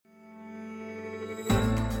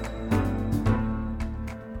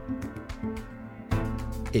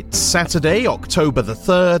It's Saturday, October the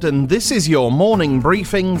 3rd, and this is your morning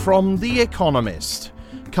briefing from The Economist.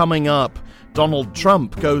 Coming up, Donald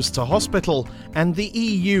Trump goes to hospital and the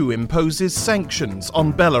EU imposes sanctions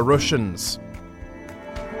on Belarusians.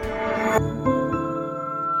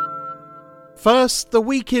 First, the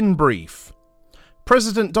week in brief.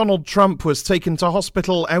 President Donald Trump was taken to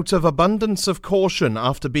hospital out of abundance of caution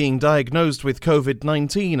after being diagnosed with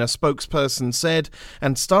COVID-19, a spokesperson said,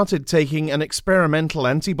 and started taking an experimental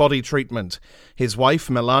antibody treatment. His wife,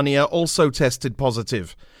 Melania, also tested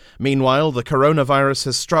positive. Meanwhile, the coronavirus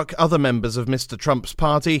has struck other members of Mr. Trump's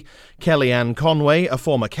party: Kellyanne Conway, a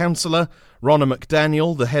former councillor, Ronna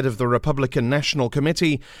McDaniel, the head of the Republican National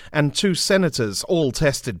Committee, and 2 senators all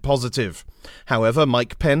tested positive. However,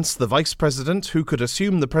 Mike Pence, the vice president who could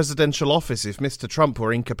assume the presidential office if Mr. Trump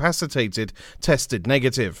were incapacitated, tested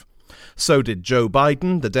negative. So did Joe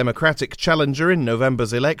Biden, the Democratic challenger in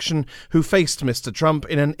November's election, who faced Mr. Trump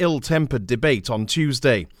in an ill-tempered debate on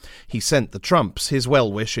Tuesday. He sent the Trumps his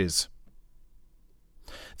well wishes.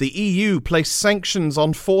 The EU placed sanctions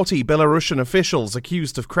on 40 Belarusian officials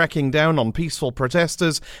accused of cracking down on peaceful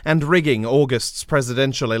protesters and rigging August's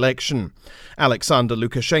presidential election. Alexander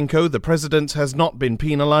Lukashenko, the president, has not been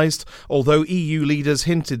penalised, although EU leaders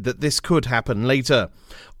hinted that this could happen later.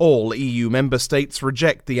 All EU member states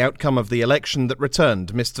reject the outcome of the election that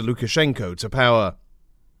returned Mr. Lukashenko to power.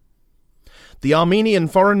 The Armenian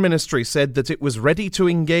Foreign Ministry said that it was ready to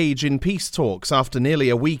engage in peace talks after nearly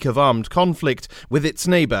a week of armed conflict with its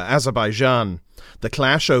neighbour Azerbaijan. The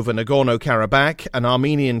clash over Nagorno-Karabakh, an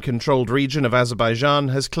Armenian-controlled region of Azerbaijan,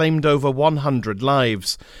 has claimed over 100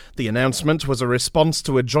 lives. The announcement was a response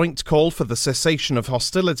to a joint call for the cessation of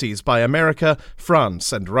hostilities by America,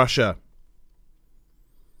 France and Russia.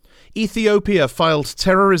 Ethiopia filed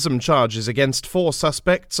terrorism charges against 4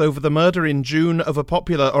 suspects over the murder in June of a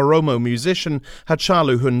popular Oromo musician,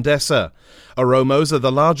 Hachalu Hundessa. Oromos are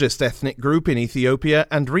the largest ethnic group in Ethiopia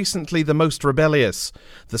and recently the most rebellious.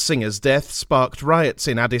 The singer's death sparked riots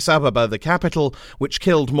in Addis Ababa, the capital, which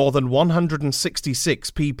killed more than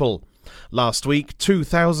 166 people. Last week,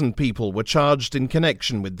 2,000 people were charged in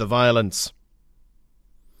connection with the violence.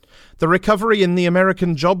 The recovery in the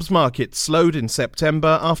American jobs market slowed in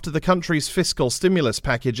September after the country's fiscal stimulus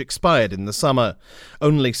package expired in the summer.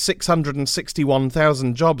 Only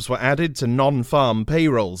 661,000 jobs were added to non-farm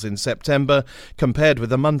payrolls in September, compared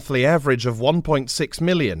with a monthly average of 1.6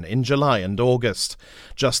 million in July and August.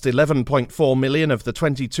 Just 11.4 million of the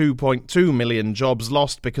 22.2 million jobs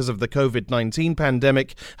lost because of the COVID-19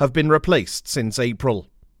 pandemic have been replaced since April.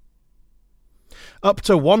 Up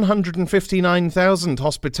to 159,000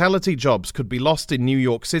 hospitality jobs could be lost in New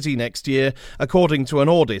York City next year, according to an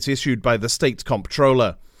audit issued by the state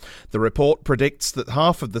comptroller. The report predicts that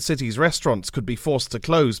half of the city's restaurants could be forced to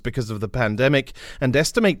close because of the pandemic and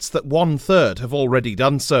estimates that 1/3 have already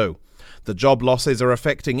done so. The job losses are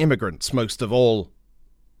affecting immigrants most of all.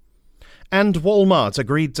 And Walmart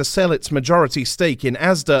agreed to sell its majority stake in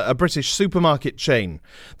Asda, a British supermarket chain.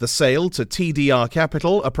 The sale to TDR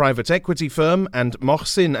Capital, a private equity firm, and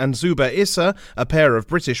Mohsin and Zuba Issa, a pair of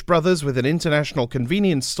British brothers with an international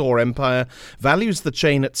convenience store empire, values the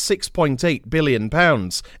chain at £6.8 billion,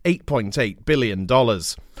 $8.8 billion.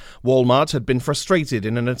 Walmart had been frustrated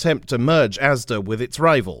in an attempt to merge Asda with its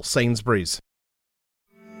rival, Sainsbury's.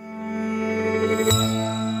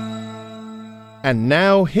 And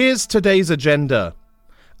now, here's today's agenda.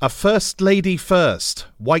 A First Lady First,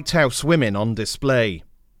 White House women on display.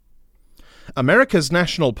 America's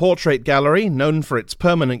National Portrait Gallery, known for its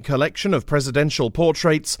permanent collection of presidential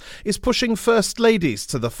portraits, is pushing First Ladies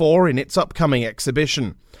to the fore in its upcoming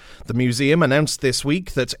exhibition. The museum announced this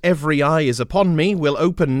week that Every Eye is Upon Me will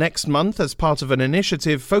open next month as part of an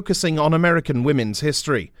initiative focusing on American women's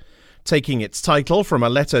history. Taking its title from a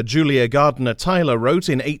letter Julia Gardner Tyler wrote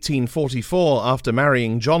in 1844 after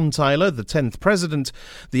marrying John Tyler, the 10th president,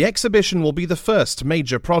 the exhibition will be the first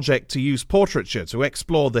major project to use portraiture to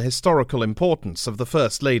explore the historical importance of the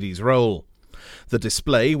First Lady's role. The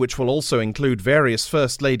display, which will also include various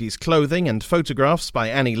First Ladies' clothing and photographs by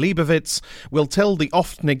Annie Leibovitz, will tell the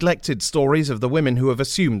oft-neglected stories of the women who have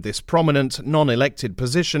assumed this prominent, non-elected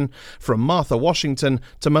position, from Martha Washington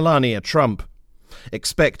to Melania Trump.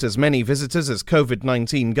 Expect as many visitors as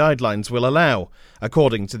COVID-19 guidelines will allow.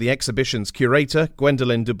 According to the exhibition's curator,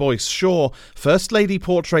 Gwendolyn Du Bois Shaw, First Lady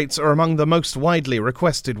portraits are among the most widely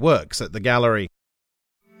requested works at the gallery.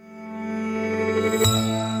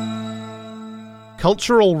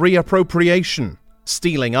 Cultural reappropriation,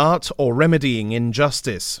 stealing art or remedying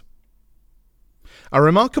injustice. A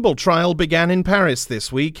remarkable trial began in Paris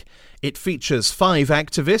this week. It features 5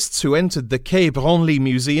 activists who entered the Quai Branly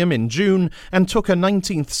Museum in June and took a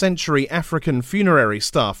 19th century African funerary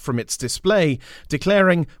staff from its display,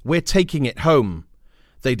 declaring, "We're taking it home."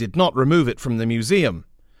 They did not remove it from the museum.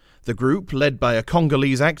 The group, led by a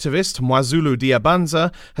Congolese activist, Mwazulu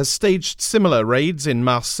Diabanza, has staged similar raids in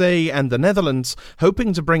Marseille and the Netherlands,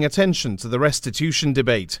 hoping to bring attention to the restitution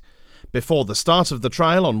debate. Before the start of the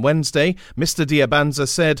trial on Wednesday, Mr. Diabanza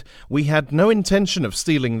said, "We had no intention of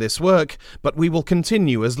stealing this work, but we will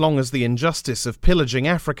continue as long as the injustice of pillaging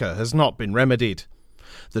Africa has not been remedied."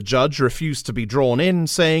 The judge refused to be drawn in,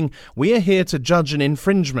 saying, "We are here to judge an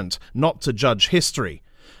infringement, not to judge history."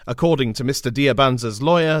 According to Mr. Diabanza's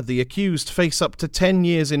lawyer, the accused face up to 10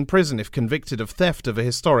 years in prison if convicted of theft of a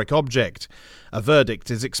historic object. A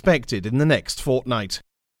verdict is expected in the next fortnight.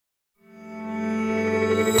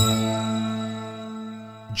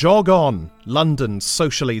 Jog On, London's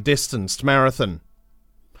socially distanced marathon.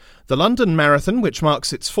 The London Marathon, which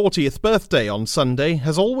marks its 40th birthday on Sunday,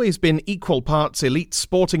 has always been equal parts elite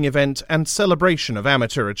sporting event and celebration of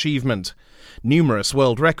amateur achievement. Numerous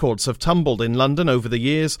world records have tumbled in London over the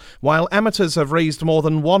years, while amateurs have raised more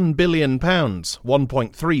than £1 billion,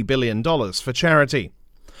 $1.3 billion for charity.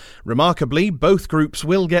 Remarkably, both groups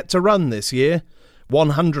will get to run this year.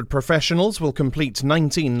 100 professionals will complete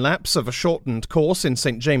 19 laps of a shortened course in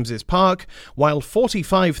St James's Park, while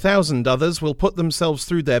 45,000 others will put themselves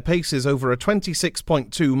through their paces over a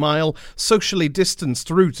 26.2-mile, socially distanced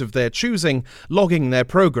route of their choosing, logging their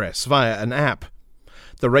progress via an app.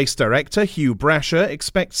 The race director, Hugh Brasher,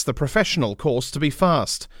 expects the professional course to be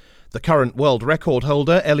fast. The current world record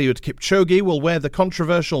holder, Eliud Kipchoge, will wear the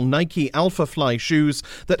controversial Nike Alphafly shoes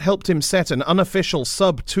that helped him set an unofficial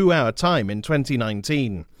sub-2-hour time in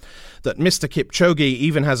 2019. That Mr. Kipchoge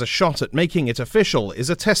even has a shot at making it official is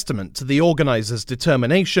a testament to the organisers'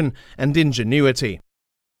 determination and ingenuity.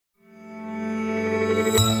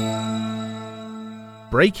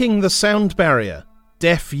 Breaking the sound barrier.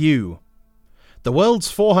 Deaf You. The world's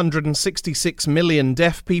 466 million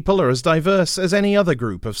deaf people are as diverse as any other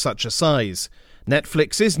group of such a size.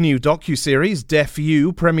 Netflix's new docuseries Deaf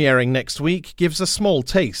You, premiering next week, gives a small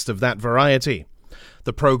taste of that variety.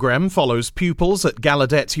 The program follows pupils at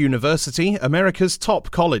Gallaudet University, America's top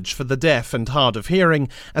college for the deaf and hard of hearing,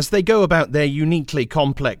 as they go about their uniquely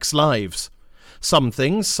complex lives. Some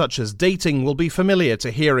things, such as dating, will be familiar to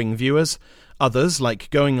hearing viewers. Others, like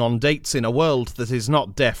going on dates in a world that is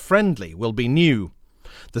not deaf-friendly, will be new.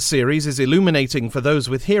 The series is illuminating for those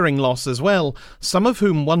with hearing loss as well, some of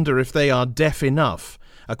whom wonder if they are deaf enough,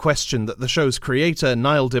 a question that the show's creator,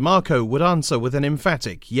 Niall DeMarco, would answer with an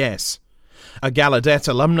emphatic yes. A Gallaudet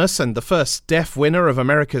alumnus and the first deaf winner of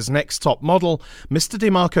America's Next Top Model, Mr.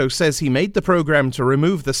 DeMarco says he made the program to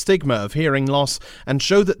remove the stigma of hearing loss and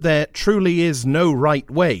show that there truly is no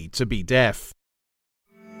right way to be deaf.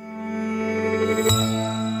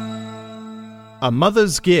 A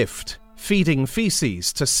Mother's Gift, Feeding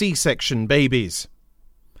Feces to C-section Babies.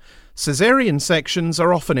 Caesarean sections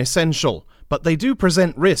are often essential, but they do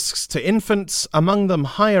present risks to infants, among them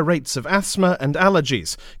higher rates of asthma and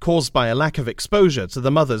allergies caused by a lack of exposure to the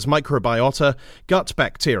mother's microbiota, gut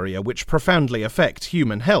bacteria which profoundly affect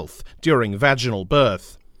human health during vaginal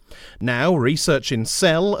birth. Now, research in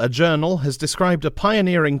Cell, a journal, has described a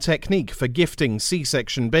pioneering technique for gifting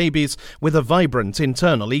C-section babies with a vibrant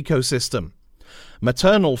internal ecosystem.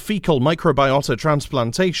 Maternal fecal microbiota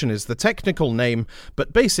transplantation is the technical name,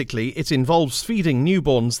 but basically it involves feeding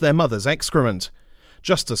newborns their mother's excrement.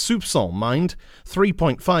 Just a soupçon, mind,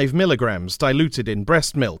 3.5 milligrams diluted in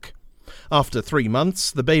breast milk. After 3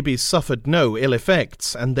 months, the babies suffered no ill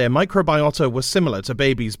effects, and their microbiota was similar to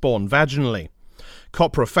babies born vaginally.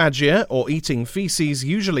 Coprophagia, or eating feces,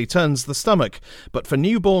 usually turns the stomach, but for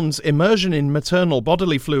newborns, immersion in maternal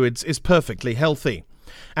bodily fluids is perfectly healthy.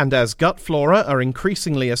 And as gut flora are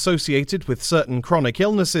increasingly associated with certain chronic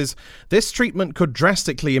illnesses, this treatment could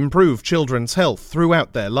drastically improve children's health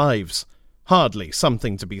throughout their lives. Hardly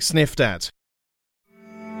something to be sniffed at.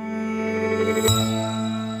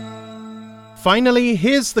 Finally,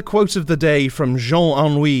 here's the quote of the day from Jean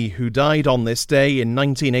Anouilh, who died on this day in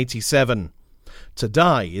 1987. "To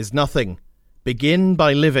die is nothing. Begin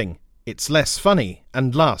by living. It's less funny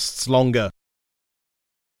and lasts longer."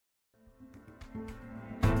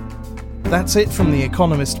 That's it from the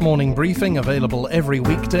Economist Morning Briefing, available every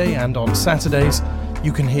weekday and on Saturdays.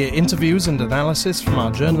 You can hear interviews and analysis from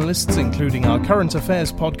our journalists, including our current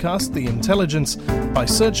affairs podcast, The Intelligence, by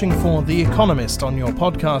searching for The Economist on your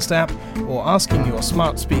podcast app or asking your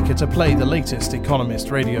smart speaker to play the latest Economist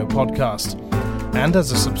radio podcast. And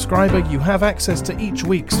as a subscriber, you have access to each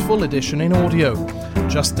week's full edition in audio.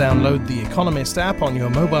 Just download the Economist app on your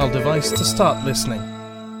mobile device to start listening.